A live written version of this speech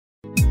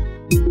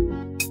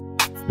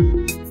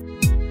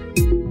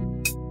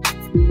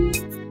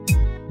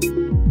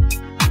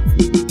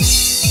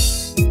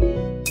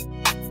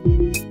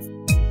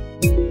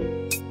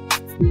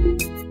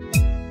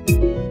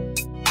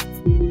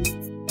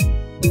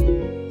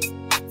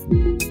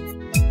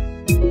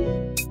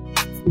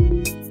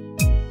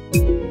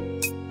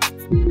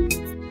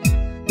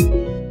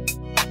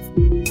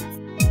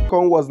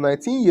was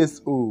 19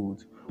 years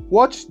old.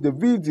 Watch the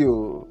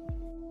video.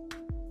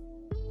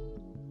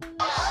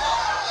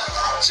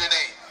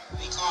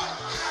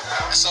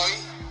 Sorry?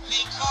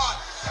 Laycon.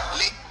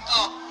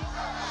 Laycon.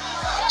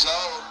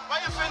 Joe. Why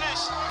you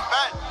finish?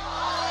 Man.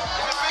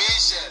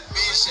 Patient.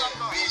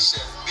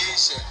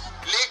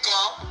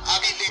 Laycon. I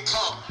mean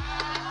Laycon.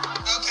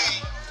 Okay.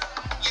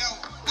 Yo,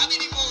 I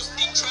be the most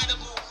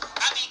incredible.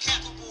 I be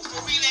capable. For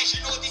real, as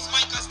you know, this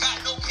mic has got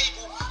no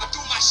cable. I do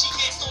my shit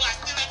here, so I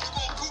still have to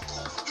go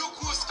cuckoo. Look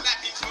who's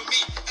clapping for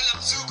me. And I'm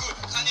too good.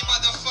 Honey,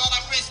 motherfucker,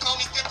 my friends call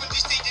me step on the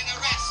stage and a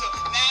rapper.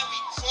 Larry,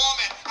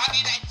 foreman. I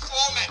be that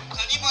foreman.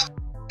 Honey, mother.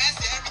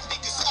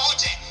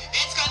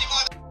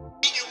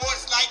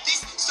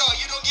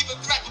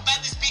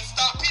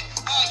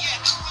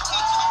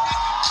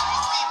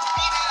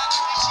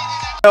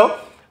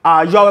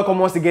 You are welcome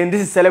once again.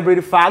 This is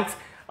Celebrity Fact,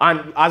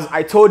 and as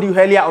I told you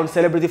earlier on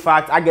Celebrity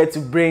Fact, I get to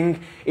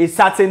bring a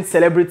certain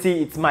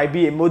celebrity. It might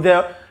be a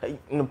model,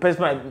 the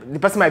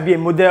person might be a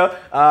model,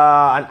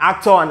 an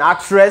actor, an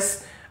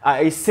actress,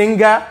 a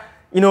singer,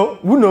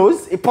 who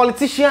knows, a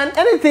politician,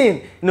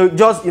 anything,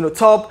 just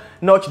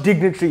top-notch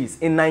dignitaries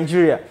in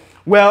Nigeria.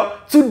 Well,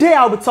 today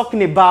I'll be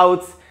talking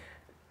about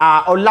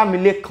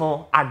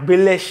Laycon Of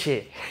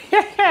Bbnaija.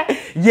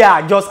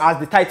 Yeah, just as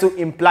the title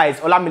implies,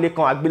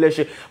 Laycon Of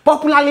Bbnaija,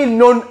 popularly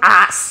known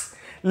as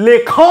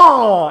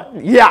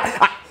Laycon.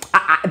 Yeah,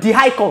 the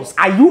icons.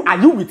 Are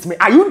you with me?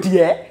 Are you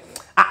there?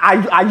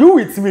 Are you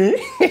with me?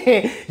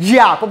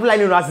 Yeah,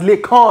 popularly known as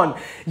Laycon.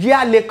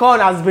 Yeah, Laycon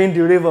has been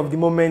the rave of the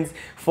moment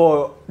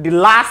for the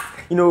last,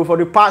 for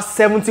the past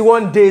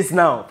 71 days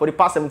now. For the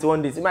past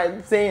 71 days. You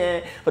might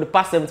say, for the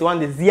past 71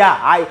 days.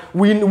 Yeah,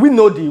 we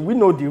know the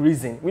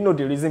reason. We know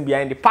the reason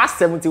behind the past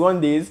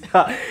 71 days.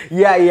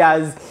 Yeah,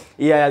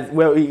 he has.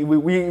 Well,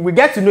 we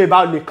get to know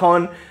about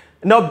Laycon,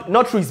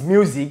 not through his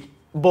music,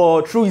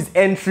 but through his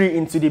entry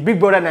into the Big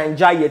Brother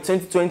Naija year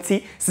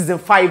 2020 season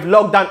 5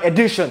 lockdown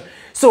edition.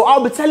 So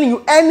I'll be telling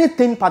you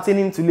anything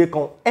pertaining to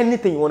Laycon,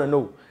 anything you want to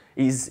know.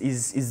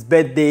 His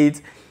birth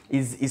date,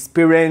 his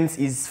parents,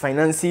 his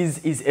finances,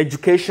 his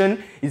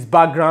education, his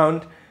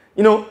background,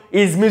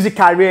 his music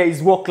career,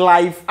 his work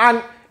life,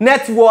 and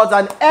net worth,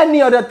 and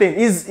any other thing,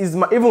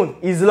 even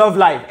his love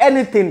life,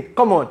 anything.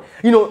 Come on,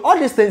 all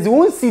these things, you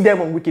won't see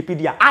them on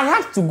Wikipedia. I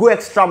have to go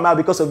extra mile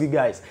because of you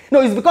guys.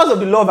 It's because of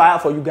the love I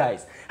have for you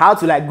guys. I have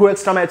to go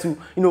extra mile to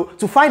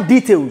to find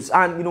details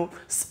and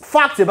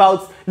facts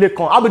about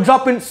Laycon. I'll be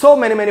dropping so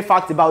many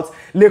facts about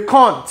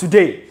Laycon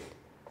today.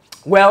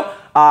 Well,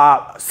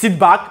 sit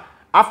back.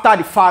 After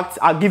the facts,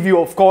 I'll give you,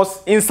 of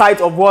course,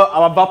 insight of what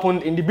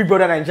happened in the Big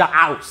Brother Naija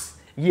house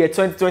year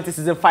 2020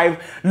 season 5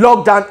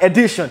 lockdown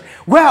edition.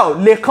 Well,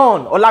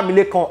 Laycon Of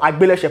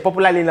Bbnaija,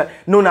 popularly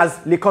known as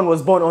Laycon,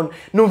 was born on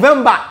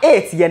November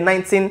 8th, year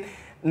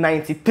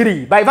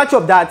 1993. By virtue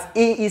of that,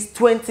 he is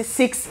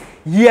 26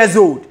 years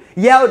old.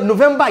 Yeah,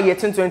 November year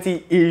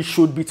 2020, he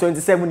should be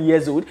 27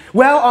 years old.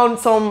 Well, on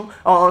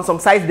some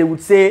sites they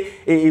would say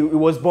he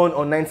was born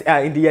on in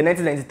the year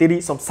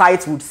 1993. Some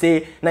sites would say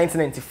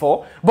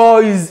 1994,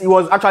 but he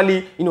was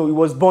actually he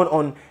was born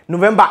on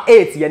November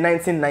 8th, year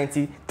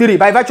 1993.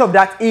 By virtue of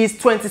that, he is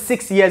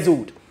 26 years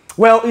old.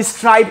 Well, his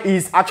tribe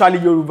is actually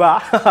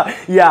Yoruba.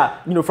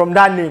 Yeah, from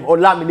that name,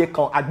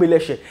 Laycon Of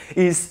Bbnaija.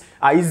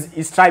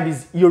 His tribe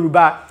is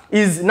Yoruba.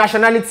 His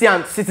nationality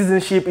and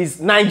citizenship is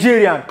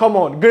Nigerian. Come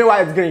on, green,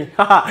 white, green.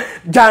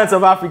 Giants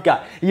of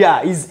Africa.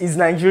 Yeah, he's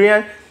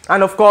Nigerian.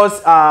 And of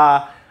course,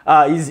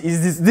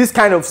 he's this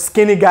kind of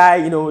skinny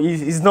guy.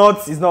 He's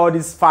not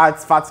this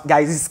fat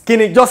guy. He's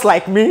skinny, just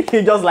like me.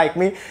 Just like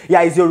me.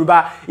 Yeah, he's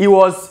Yoruba. He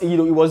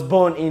was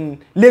born in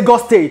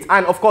Lagos State,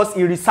 and of course,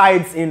 he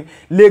resides in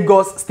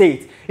Lagos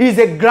State. He's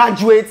a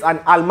graduate and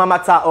alma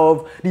mater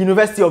of the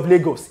University of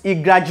Lagos. He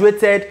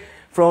graduated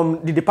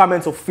from the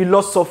Department of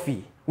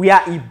Philosophy, where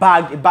he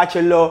bagged a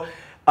Bachelor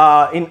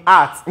in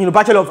Art,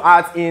 Bachelor of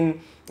Art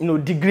in,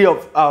 degree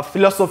of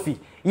Philosophy.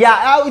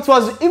 Yeah, it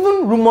was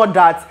even rumored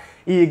that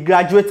he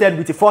graduated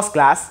with a first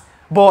class,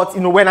 but,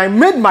 when I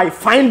made my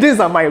findings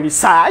and my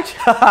research,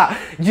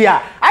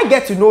 yeah, I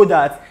get to know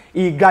that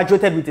he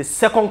graduated with a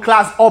second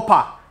class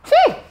upper.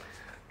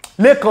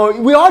 Laycon,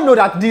 we all know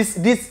that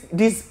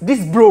this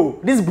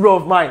bro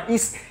of mine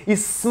is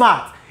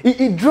smart.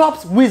 He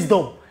drops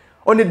wisdom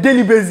on a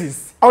daily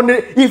basis.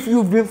 If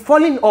you've been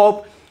following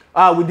up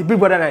with the Big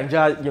Brother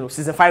Naija,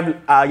 season 5,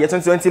 year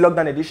 2020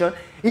 lockdown edition,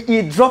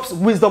 he drops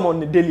wisdom on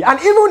the daily, and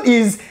even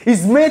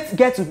his mates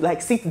get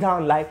to sit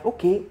down,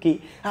 okay,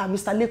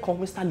 Mr.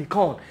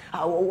 Laycon,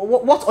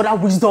 what other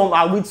wisdom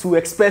are we to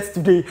expect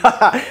today?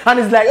 And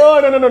it's like, oh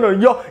no,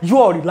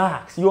 you're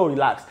relaxed.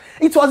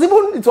 It was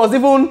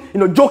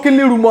even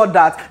jokingly rumored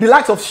that the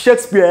likes of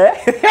Shakespeare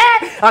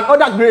and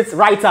other great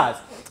writers,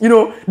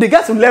 they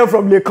get to learn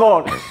from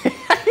Laycon.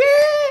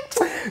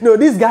 No,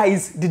 this guy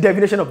is the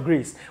definition of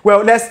grace.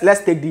 Well,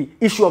 let's take the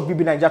issue of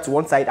Bbnaija to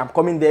one side. I'm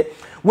coming there.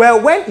 Well,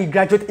 when he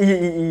graduated,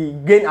 he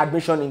gained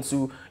admission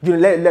into,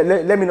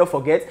 let me not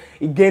forget,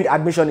 he gained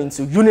admission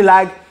into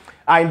Unilag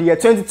in the year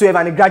 2012,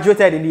 and he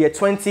graduated in the year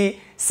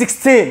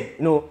 2016.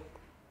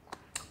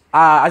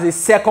 as a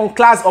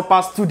second-class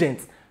upper student.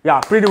 Yeah,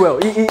 pretty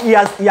well. He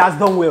has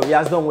done well. He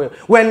has done well.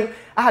 When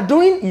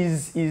during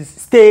his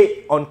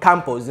stay on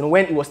campus,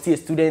 when he was still a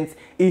student,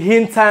 he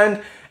interned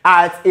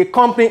at a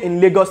company in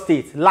Lagos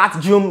State,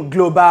 H1DDEN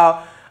Global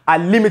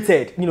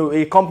Limited.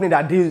 A company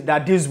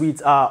that deals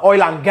with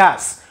oil and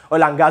gas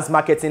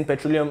marketing,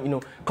 petroleum,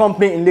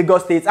 company in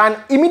Lagos State. And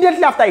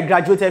immediately after he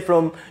graduated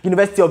from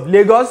University of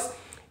Lagos,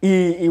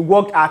 he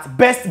worked at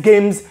Best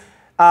Games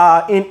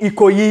in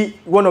Ikoyi,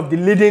 one of the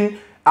leading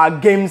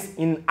games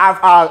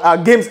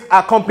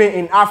company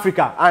in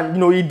Africa.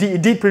 And he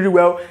did pretty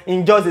well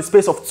in just the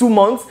space of 2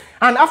 months.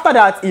 And after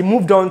that, he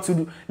moved on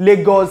to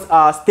Lagos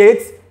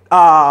State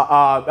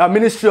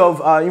Ministry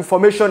of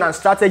Information and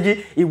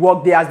Strategy. He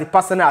worked there as the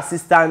personal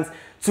assistant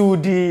to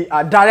the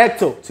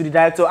director.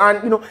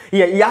 And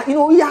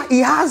he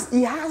has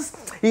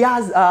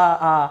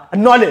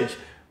knowledge,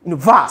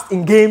 vast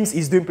in games.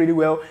 He's doing pretty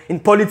well in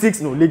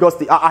politics. Lagos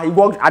State. He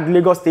worked at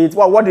Lagos State.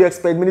 What do you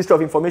expect? Ministry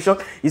of Information.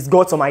 He's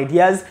got some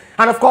ideas,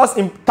 and of course,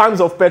 in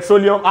terms of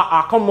petroleum,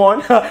 come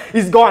on,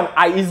 he's got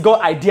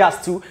ideas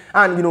too.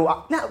 And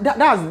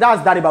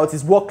that's that about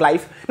his work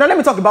life. Now let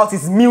me talk about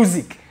his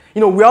music.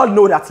 We all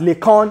know that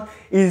Laycon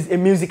is a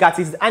music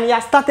artist, and he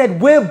has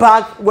started way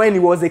back when he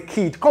was a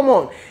kid. Come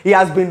on, he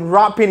has been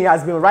rapping, he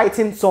has been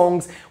writing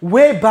songs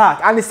way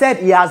back, and he said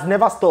he has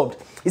never stopped.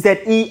 He said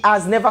he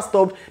has never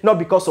stopped, not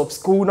because of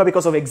school, not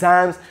because of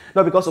exams,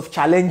 not because of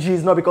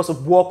challenges, not because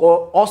of work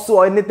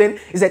or anything.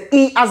 He said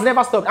he has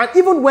never stopped. And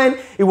even when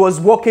he was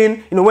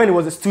working, when he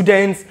was a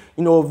student,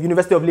 of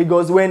University of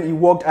Lagos, when he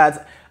worked as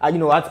an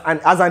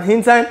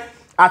intern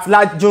at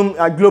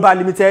H1DDEN Global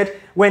Limited,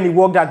 when he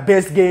worked at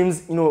Best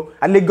Games,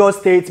 at Lagos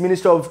State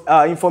Ministry of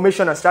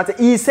Information and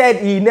Strategy, he said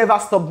he never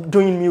stopped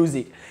doing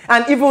music.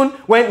 And even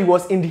when he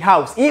was in the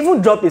house, he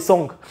even dropped a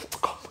song.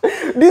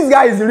 This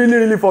guy is really,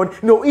 really fun.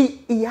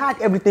 He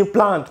had everything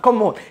planned.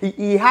 Come on,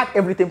 he had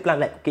everything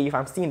planned. Like, okay, if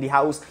I'm still in the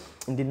house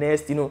in the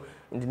next,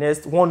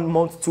 1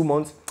 month, 2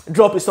 months,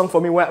 drop a song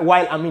for me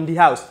while I'm in the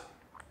house.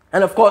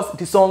 And of course,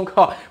 the song,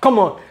 come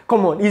on.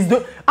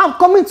 I'm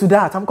coming to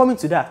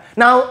that.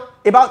 Now,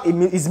 about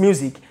his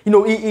music,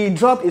 he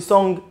dropped a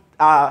song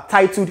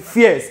titled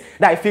Fierce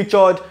that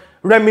featured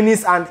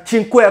Reminisce and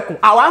Chinkweku.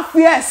 Our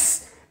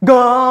Fierce.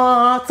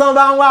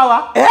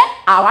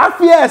 Our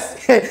Fierce.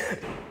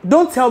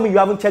 Don't tell me you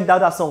haven't checked out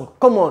that song.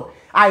 Come on.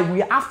 I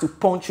will have to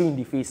punch you in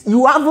the face.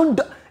 You haven't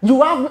done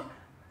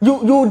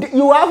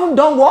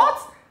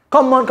what?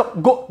 Come on,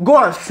 go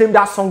and stream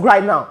that song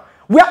right now.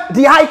 Where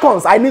the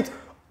icons?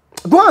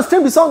 Go and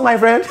stream the song, my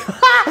friend.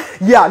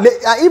 Yeah,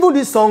 even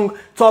this song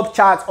top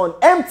chart on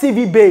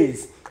MTV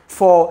Base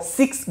for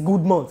 6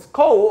 good months.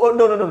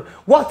 No.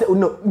 What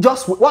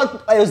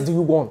else do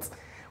you want?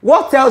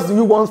 What else do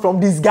you want from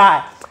this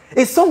guy?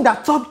 A song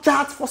that top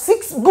charts for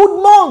 6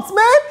 good months,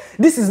 man.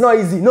 This is not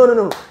easy.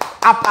 No.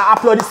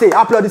 Applaud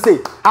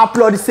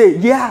the say.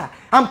 Yeah.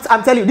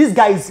 I'm telling you, this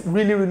guy is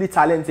really, really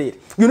talented.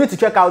 You need to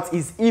check out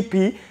his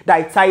EP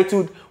that is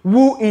titled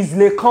Who is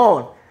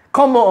Laycon?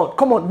 Come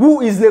on.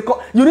 Who is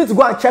Laycon? You need to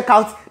go and check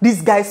out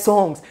this guy's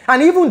songs.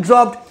 And he even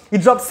dropped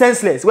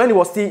Senseless when he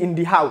was still in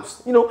the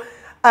house.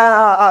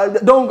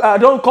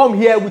 Don't come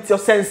here with your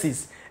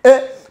senses.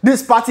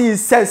 This party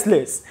is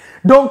senseless.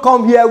 Don't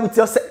come here with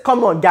your...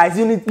 Come on, guys.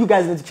 You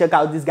guys need to check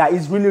out this guy.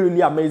 He's really,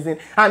 really amazing.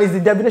 And it's the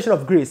definition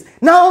of grace.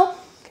 Now,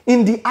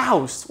 in the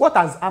house, what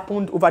has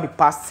happened over the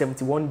past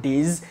 71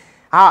 days?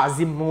 How has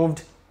he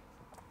moved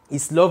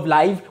his love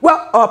life?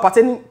 Well,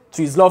 pertaining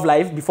to his love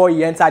life before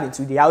he entered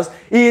into the house,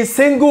 he is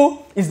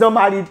single. He's not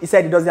married. He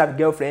said he doesn't have a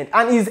girlfriend.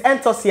 And he's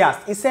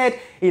enthusiastic. He said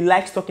he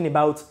likes talking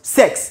about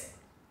sex.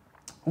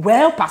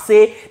 Well, per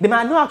se, they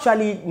might not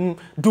actually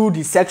do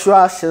the sexual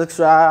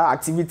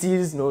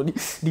activities,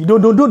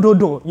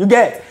 you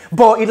get.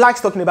 But he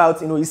likes talking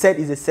about, he said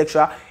he's a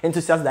sexual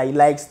enthusiast, that he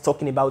likes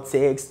talking about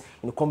sex,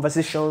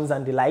 conversations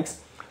and the likes.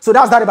 So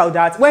that's that about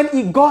that. When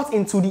he got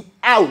into the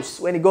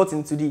house, when he got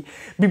into the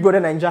Big Brother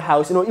Naija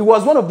house, he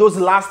was one of those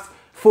last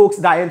folks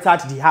that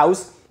entered the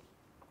house.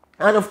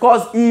 And of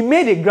course, he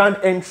made a grand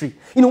entry.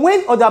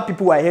 When other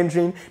people were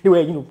entering, they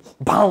were,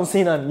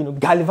 bouncing and,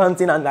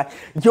 gallivanting and like,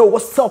 yo,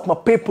 what's up, my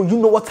people? You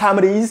know what time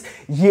it is?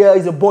 Yeah,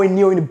 is a boy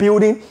Neo in the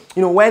building.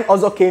 When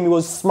Ozo came, he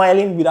was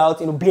smiling without,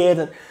 beard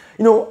and,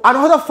 and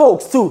other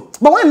folks too.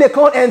 But when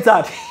Laycon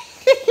entered,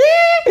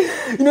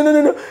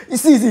 no. You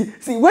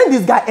see, when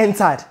this guy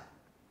entered,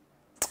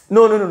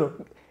 no.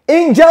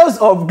 Angels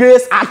of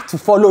grace had to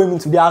follow him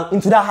into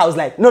that house.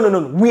 Like,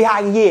 no. We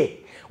are here.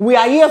 We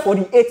are here for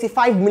the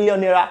 85 million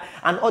naira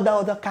and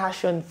other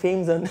cash and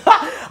things and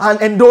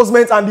and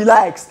endorsements and the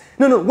likes.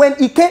 No. When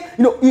he came,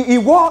 he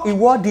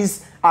wore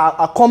these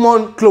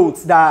common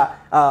clothes that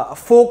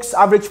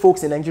average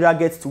folks in Nigeria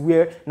get to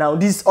wear now.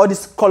 All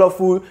these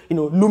colorful,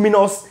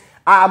 luminous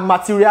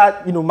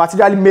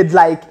materially made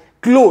like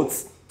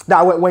clothes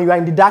that when you are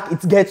in the dark,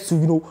 it gets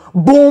to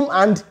boom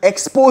and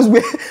expose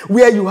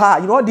where you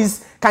are. All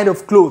these kind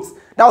of clothes.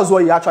 That was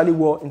what he actually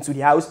wore into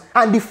the house.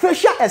 And the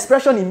facial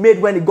expression he made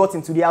when he got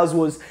into the house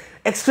was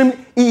extremely.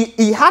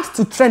 He had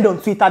to trend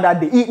on Twitter that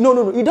day.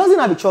 No. He doesn't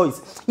have a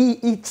choice.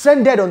 He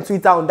trended on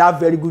Twitter on that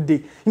very good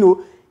day. You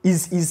know,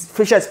 his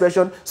facial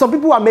expression. Some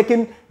people are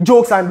making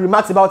jokes and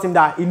remarks about him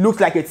that he looks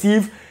like a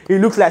thief. He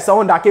looks like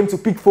someone that came to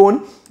pick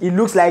phone. He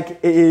looks like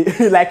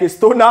a like a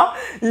stoner.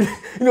 You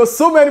know,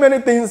 so many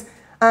things.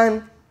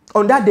 And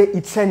on that day,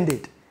 he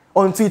trended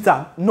on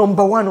Twitter,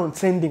 #1 on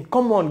trending.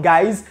 Come on,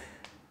 guys.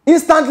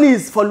 Instantly,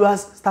 his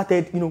followers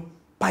started, you know,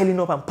 piling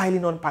up.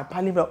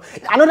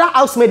 Another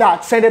housemate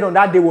that trended on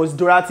that day was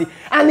Dorothy.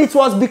 And it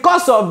was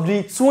because of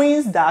the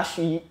twins that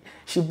she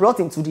brought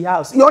into the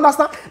house. You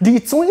understand? The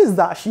twins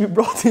that she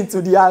brought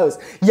into the house.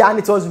 Yeah, and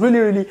it was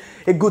really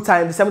a good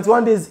time. The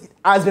 71 days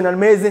has been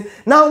amazing.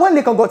 Now, when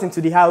Laycon got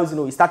into the house, you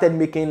know, he started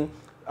making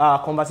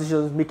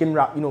conversations, making,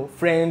 you know,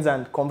 friends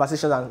and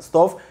conversations and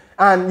stuff.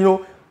 And, you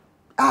know,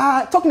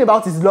 talking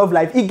about his love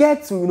life, he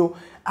gets to, you know,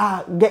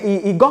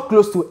 he got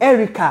close to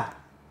Erica.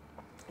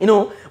 You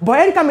know, but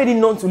Erica made it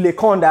known to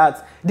Laycon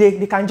that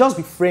they can just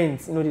be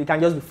friends. You know, they can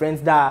just be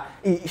friends. That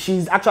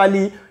she's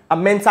actually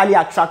mentally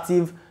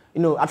attractive,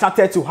 you know,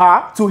 attracted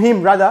to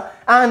him rather,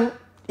 and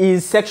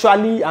is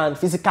sexually and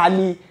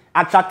physically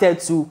attracted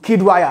to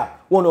Kidwire,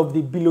 one of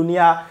the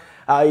billionaire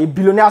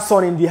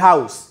son in the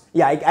house.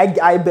 Yeah,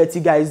 I bet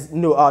you guys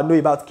know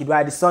about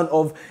Kidwire, the son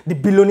of the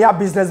billionaire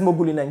business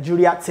mogul in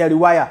Nigeria, Terry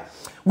Wire.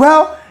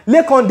 Well,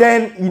 Laycon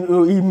then, you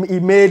know, he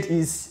made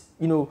his,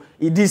 you know,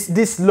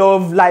 this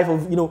love life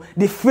of, you know,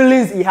 the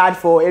feelings he had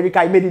for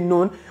Erica, he made it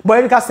known. But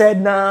Erica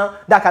said, nah,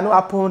 that cannot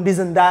happen, this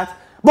and that.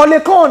 But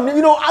Laycon,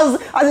 you know,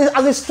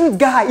 as a street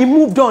guy, he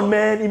moved on,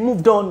 man. He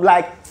moved on,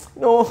 like,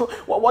 you know,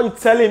 what are you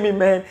telling me,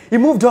 man? He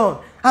moved on.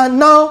 And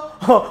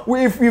now,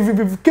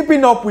 we've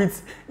keeping up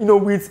with, you know,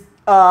 with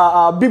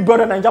Big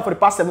Brother Naija for the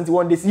past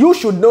 71 days. You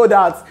should know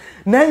that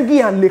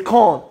Nengi and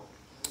Laycon,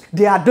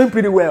 they are doing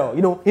pretty well,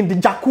 you know, in the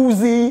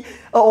jacuzzi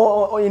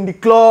or in the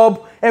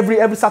club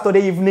every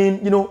Saturday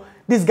evening. You know,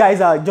 these guys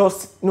are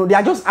just, you know, they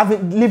are just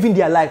living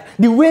their life.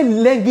 The way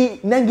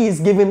Nengi is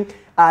giving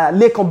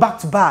Laycon back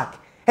to back.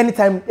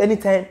 Anytime,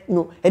 you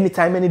know,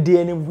 anytime, any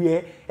day,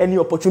 anywhere, any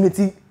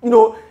opportunity, you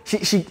know, she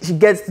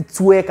gets to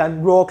twerk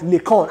and rock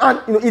Laycon, and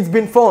you know, it's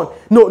been fun.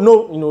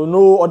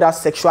 No other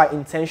sexual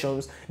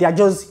intentions. They are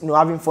just, you know,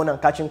 having fun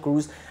and catching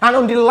cruise. And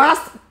on the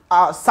last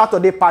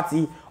Saturday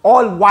party,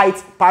 all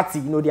white party,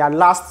 you know, their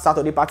last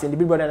Saturday party in the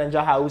Big Brother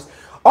Naija house,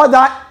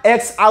 other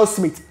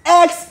ex-housemates,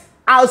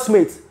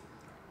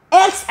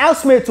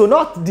 so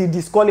not the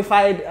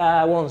disqualified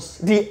ones,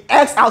 the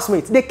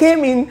ex-housemates, they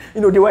came in,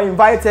 you know, they were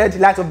invited,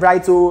 Light of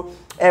Brighto,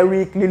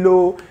 Eric,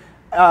 Lilo,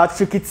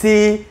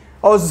 Trikiti,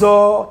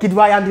 Ozo,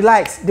 Kidwaya and the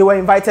likes. They were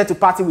invited to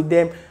party with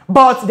them,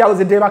 but there was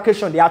a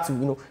demarcation. They had to, you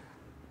know,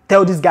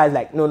 tell these guys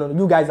like, no,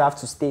 you guys have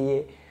to stay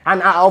here.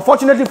 And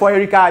unfortunately for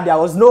Erica, there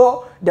was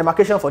no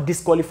demarcation for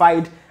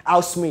disqualified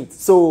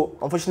housemates. So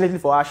unfortunately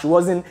for her, she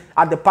wasn't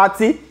at the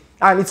party.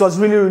 And it was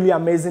really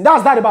amazing.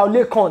 That's that about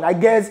Laycon. I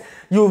guess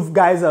you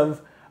guys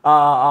have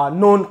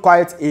known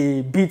quite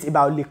a bit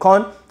about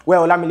Laycon.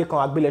 Well,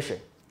 Laycon of Bbnaija.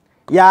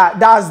 Yeah,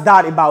 that's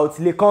that about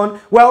Laycon.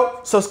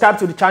 Well, subscribe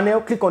to the channel.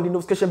 Click on the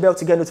notification bell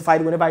to get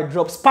notified whenever I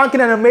drop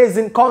spanking and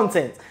amazing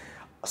content.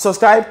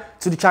 Subscribe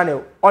to the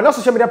channel. On all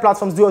social media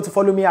platforms, do it to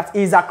follow me at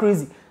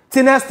Crazy.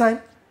 Till next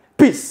time,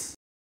 peace.